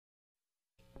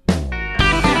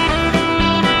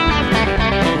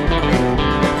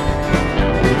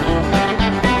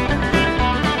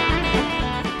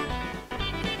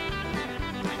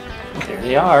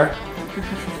They are.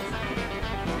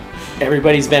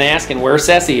 Everybody's been asking where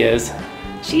Ceci is.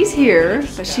 She's here,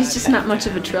 but she's just not much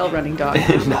of a trail running dog.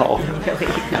 No. Really.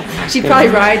 No. She'd probably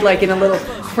ride like in a little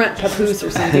front papoose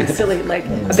or something silly, like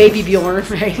a baby Bjorn,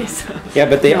 right? So, yeah,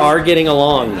 but they are getting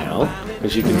along now.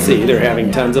 As you can see, they're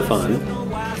having tons of fun.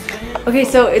 Okay,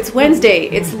 so it's Wednesday.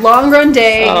 It's long run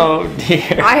day. Oh,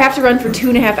 dear. I have to run for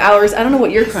 2.5 hours. I don't know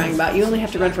what you're crying about. You only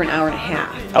have to run for an hour and a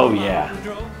half. Oh, yeah.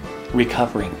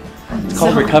 Recovering. It's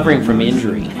called recovering from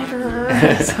injury.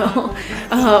 So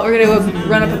we're going to go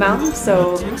run up a mountain,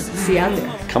 so see you out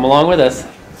there. Come along with us.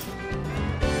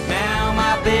 Now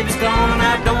my baby's gone and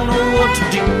I don't know what to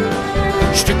do.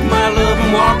 Stick my love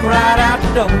and walk right out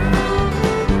the door.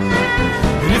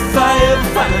 And if I ever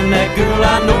find that girl,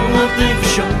 I know one thing for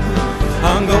sure.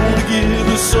 I'm gonna give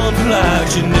her something like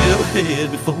she never had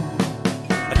before.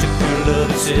 I took her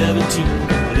love at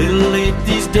 17. A little late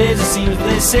these days, it seems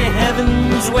they say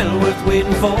heaven's well worth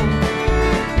waiting for.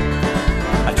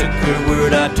 I took her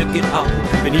word, I took it all.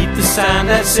 Beneath the sign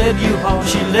that said U-Haul,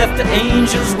 she left the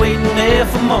angels waiting there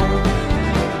for more.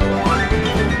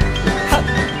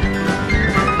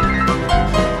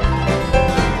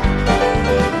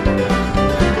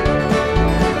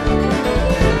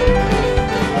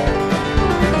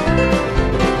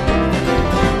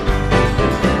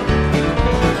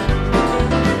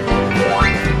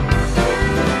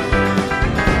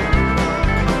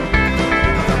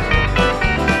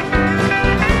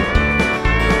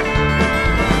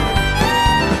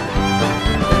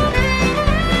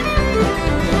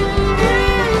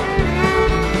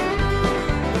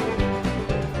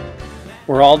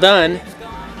 We're all done.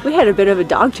 We had a bit of a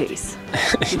dog chase.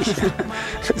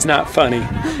 It's not funny.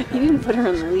 You didn't put her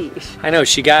on the leash. I know,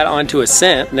 she got onto a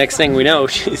scent. Next thing we know,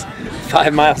 she's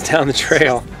 5 miles down the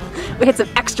trail. We had some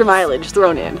extra mileage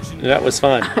thrown in. That was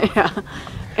fun. Yeah.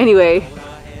 Anyway,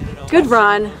 good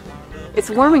run. It's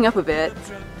warming up a bit.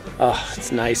 Oh,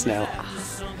 it's nice now.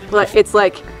 But it's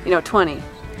like, 20. It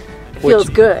feels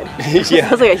good. Yeah. It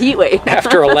feels like a heat wave.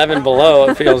 After 11 below,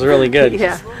 it feels really good.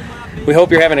 Yeah. We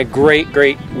hope you're having a great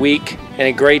week and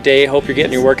a great day. Hope you're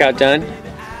getting your workout done.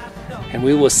 And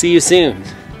we will see you soon.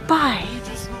 Bye.